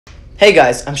Hey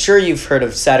guys, I'm sure you've heard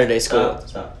of Saturday school.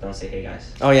 Stop. Don't say hey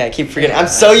guys. Oh yeah, I keep forgetting. I'm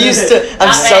so used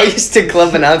to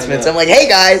club announcements. I'm like, hey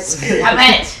guys. Have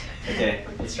it. Okay,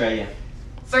 let's try again.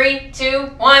 3, 2,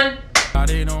 1.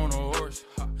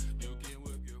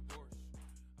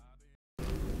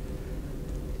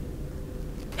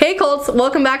 Hey Colts,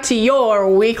 welcome back to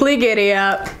your weekly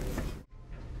Giddyup.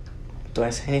 Do I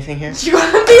say anything here? You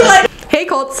want to be like, hey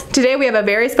Colts, today we have a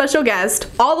very special guest.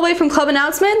 All the way from Club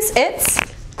Announcements, it's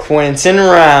Quinton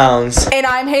Rounds. And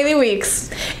I'm Haley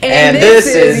Weeks. And this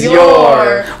is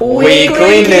your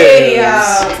weekly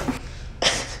Giddyup.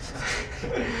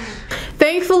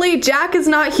 Thankfully, Jack is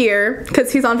not here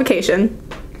because he's on vacation.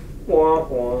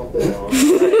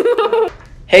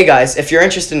 Hey guys, if you're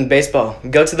interested in baseball,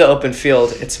 go to the open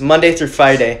field. It's Monday through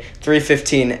Friday,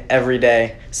 3:15 every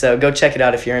day. So go check it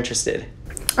out if you're interested.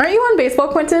 Aren't you on baseball,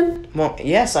 Quinton? Well,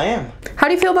 yes, I am. How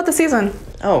do you feel about the season?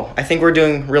 Oh, I think we're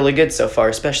doing really good so far,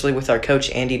 especially with our coach,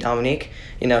 Andy Dominique.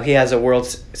 You know, he has a World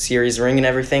Series ring and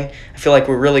everything. I feel like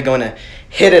we're really going to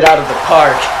hit it out of the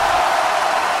park.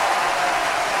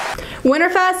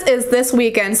 Winterfest is this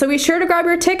weekend, so be sure to grab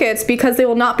your tickets because they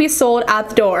will not be sold at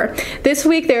the door. This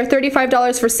week, they are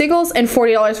 $35 for singles and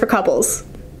 $40 for couples.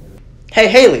 Hey,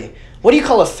 Haley, what do you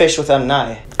call a fish without an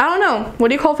eye? I don't know. What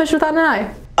do you call fish without an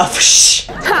eye? A fish.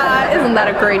 Ha, isn't that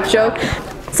a great joke?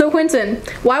 So, Quinton,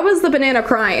 why was the banana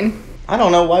crying? I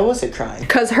don't know. Why was it crying?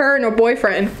 Because her and her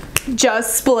boyfriend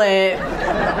just split.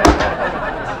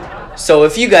 So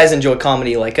if you guys enjoy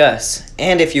comedy like us,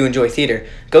 and if you enjoy theater,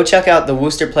 go check out the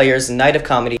Wooster Players Night of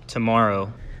Comedy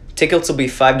tomorrow. Tickets will be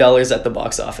 $5 at the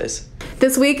box office.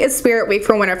 This week is Spirit Week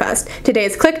for Winterfest. Today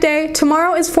is Click Day,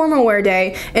 tomorrow is Formal Wear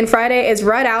Day, and Friday is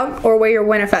Ride Out or wear your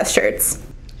Winterfest shirts.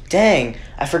 Dang,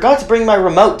 I forgot to bring my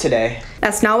remote today.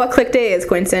 That's not what Click Day is,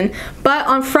 Quinton. But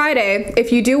on Friday,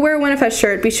 if you do wear a Winterfest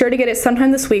shirt, be sure to get it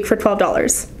sometime this week for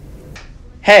 $12.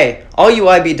 Hey, all you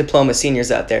IB diploma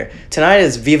seniors out there, tonight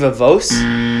is Viva Vos,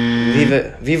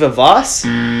 Viva Voce,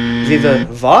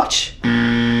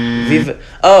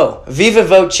 Viva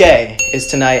Voce is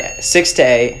tonight 6 to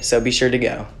 8, so be sure to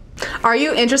go. Are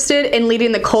you interested in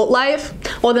leading the Colt life?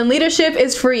 Well, then leadership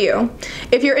is for you.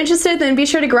 If you're interested, then be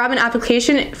sure to grab an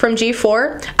application from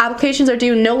G4. Applications are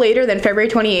due no later than February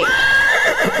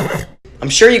 28th. I'm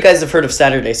sure you guys have heard of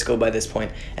Saturday school by this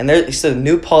point, and there's a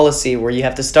new policy where you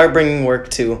have to start bringing work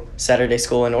to Saturday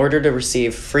school in order to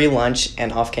receive free lunch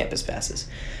and off-campus passes.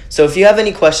 So if you have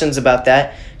any questions about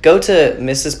that, go to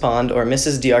Mrs. Pond or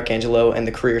Mrs. DiArcangelo and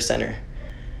the Career Center.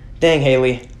 Dang,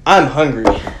 Haley, I'm hungry.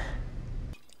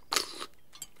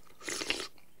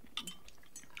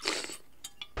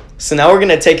 So now we're going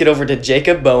to take it over to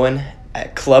Jacob Bowen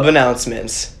at Club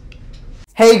Announcements.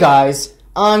 Hey guys,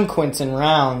 I'm Quinton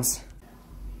Rounds.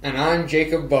 And I'm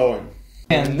Jacob Bowen.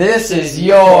 And this is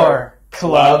your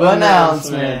Club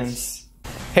Announcements.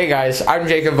 Hey guys, I'm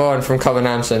Jacob Bowen from Club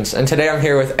Announcements, and today I'm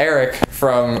here with Eric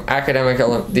from the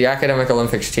Academic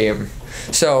Olympics team.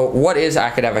 So, what is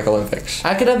Academic Olympics?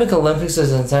 Academic Olympics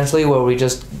is essentially where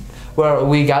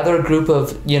we gather a group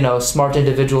of, smart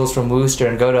individuals from Worcester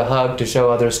and go to Hug to show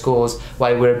other schools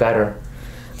why we're better.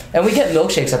 And we get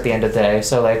milkshakes at the end of the day,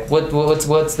 so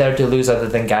what's there to lose other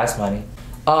than gas money?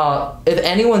 If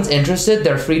anyone's interested,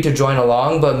 they're free to join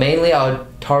along, but mainly I'll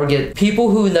target people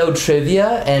who know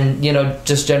trivia and,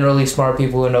 just generally smart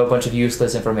people who know a bunch of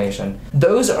useless information.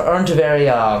 Those aren't very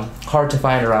hard to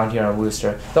find around here in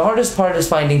Worcester. The hardest part is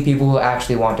finding people who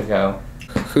actually want to go.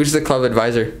 Who's the club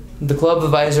advisor? The club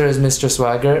advisor is Mr.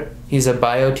 Swagger. He's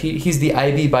the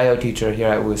IB bio teacher here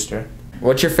at Worcester.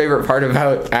 What's your favorite part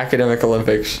about Academic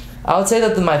Olympics? I would say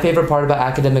that my favorite part about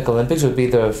Academic Olympics would be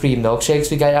the free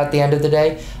milkshakes we get at the end of the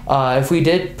day. If we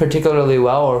did particularly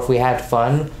well or if we had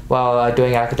fun while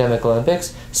doing Academic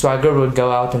Olympics, Swagger would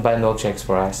go out and buy milkshakes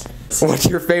for us. What's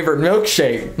your favorite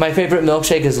milkshake? My favorite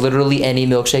milkshake is literally any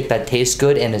milkshake that tastes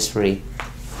good and is free.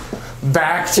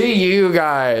 Back to you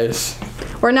guys.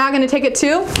 We're now going to take it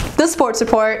to the Sports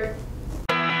Report.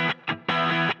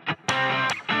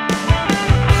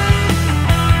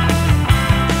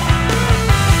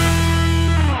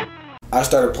 I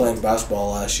started playing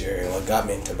basketball last year, and what got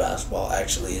me into basketball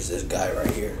actually is this guy right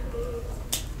here.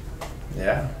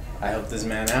 Yeah, I helped this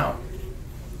man out.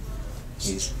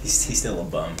 He's still a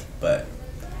bum, but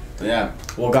yeah.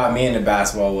 What got me into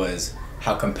basketball was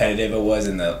how competitive it was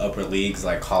in the upper leagues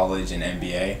like college and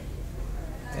NBA.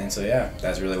 And so yeah,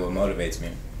 that's really what motivates me.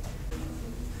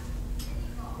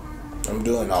 I'm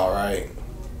doing all right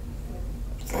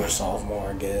for a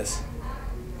sophomore, I guess.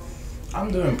 I'm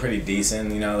doing pretty decent.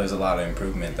 There's a lot of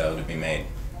improvement though to be made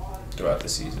throughout the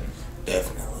season.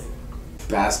 Definitely.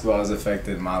 Basketball has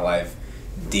affected my life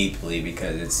deeply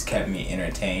because it's kept me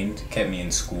entertained, kept me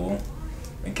in school,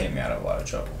 and kept me out of a lot of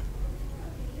trouble.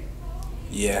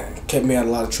 Yeah, it kept me out of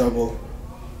a lot of trouble,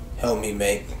 helped me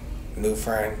make new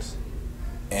friends,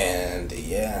 and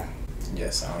yeah.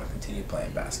 Yes, I want to continue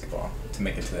playing basketball to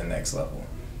make it to the next level.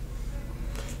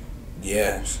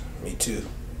 Yes, me too.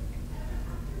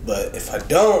 But if I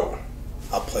don't,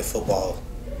 I'll play football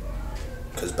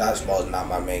because basketball is not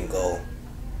my main goal,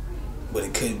 but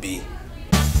it could be.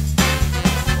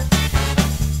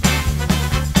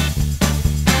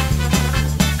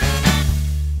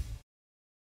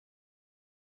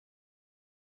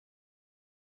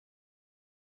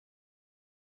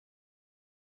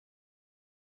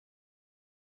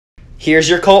 Here's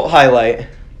your Colt highlight.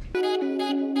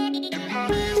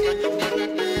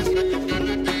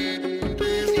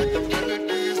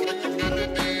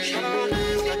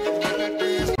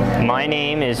 My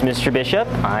name is Mr. Bishop.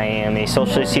 I am a social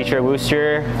studies teacher at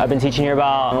Worcester. I've been teaching here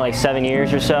about like 7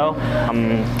 years or so.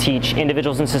 Teach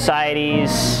individuals and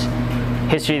societies,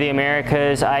 history of the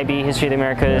Americas, IB, history of the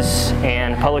Americas,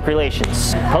 and public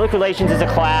relations. Public relations is a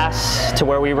class to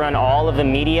where we run all of the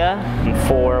media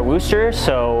for Worcester,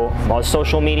 so all the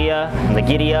social media, the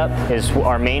Giddyup is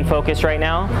our main focus right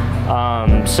now.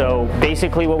 So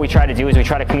basically what we try to do is we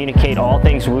try to communicate all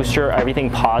things Worcester, everything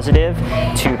positive,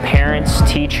 to parents,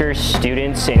 teachers,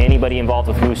 students, and anybody involved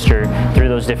with Worcester through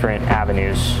those different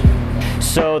avenues.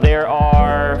 So there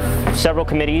are several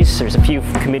committees. There's a few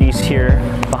committees here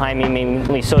behind me,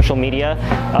 mainly social media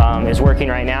is working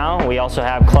right now. We also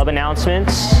have club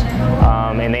announcements,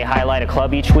 and they highlight a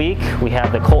club each week. We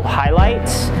have the Colt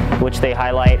highlights, which they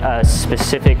highlight a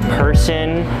specific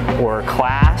person or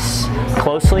class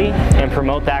closely and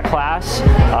promote that class.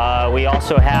 We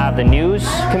also have the news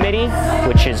committee,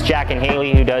 which is Jack and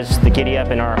Haley, who does the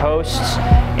Giddyup and our hosts.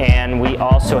 And we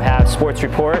also have Sports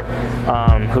Report,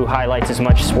 who highlights as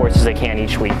much sports as they can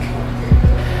each week.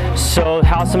 So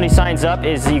how somebody signs up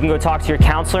is you can go talk to your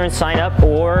counselor and sign up,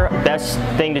 or best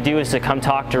thing to do is to come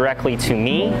talk directly to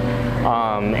me,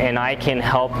 and I can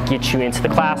help get you into the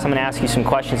class. I'm going to ask you some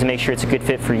questions to make sure it's a good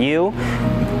fit for you.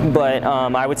 But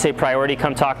I would say priority,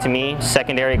 come talk to me.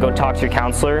 Secondary, go talk to your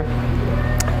counselor,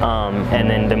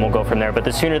 and then we'll go from there. But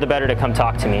the sooner the better to come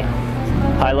talk to me.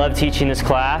 I love teaching this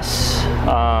class.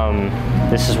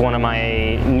 This is one of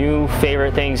my new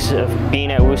favorite things of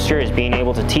being at Worcester, is being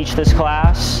able to teach this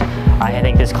class. I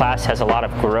think this class has a lot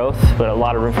of growth, but a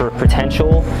lot of room for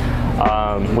potential.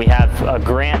 We have a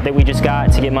grant that we just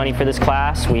got to get money for this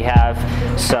class. We have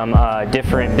some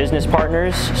different business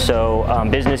partners, so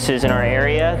businesses in our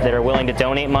area that are willing to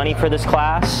donate money for this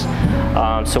class,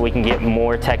 so we can get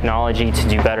more technology to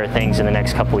do better things in the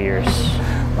next couple years.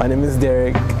 My name is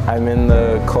Derek. I'm in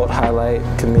the Colt Highlight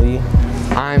Committee.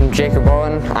 I'm Jacob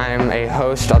Owen. I'm a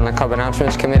host on the Club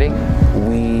Announcements Committee.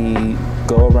 We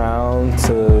go around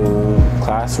to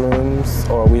classrooms,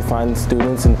 or we find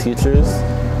students and teachers,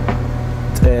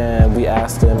 and we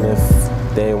ask them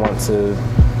if they want to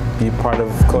be part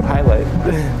of Colt Highlight.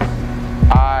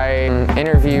 I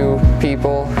interview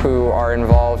people who are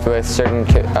involved with certain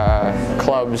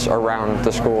clubs around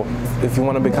the school. If you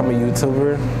want to become a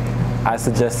YouTuber, I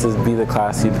suggest this be the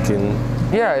class you can.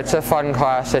 Yeah, it's a fun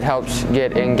class. It helps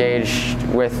get engaged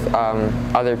with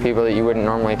other people that you wouldn't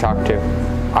normally talk to.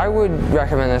 I would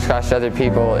recommend this class to other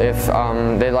people if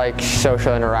they like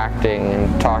social interacting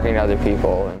and talking to other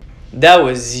people. That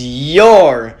was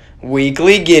your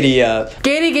weekly Giddy Up.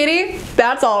 Giddy,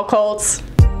 that's all, Colts.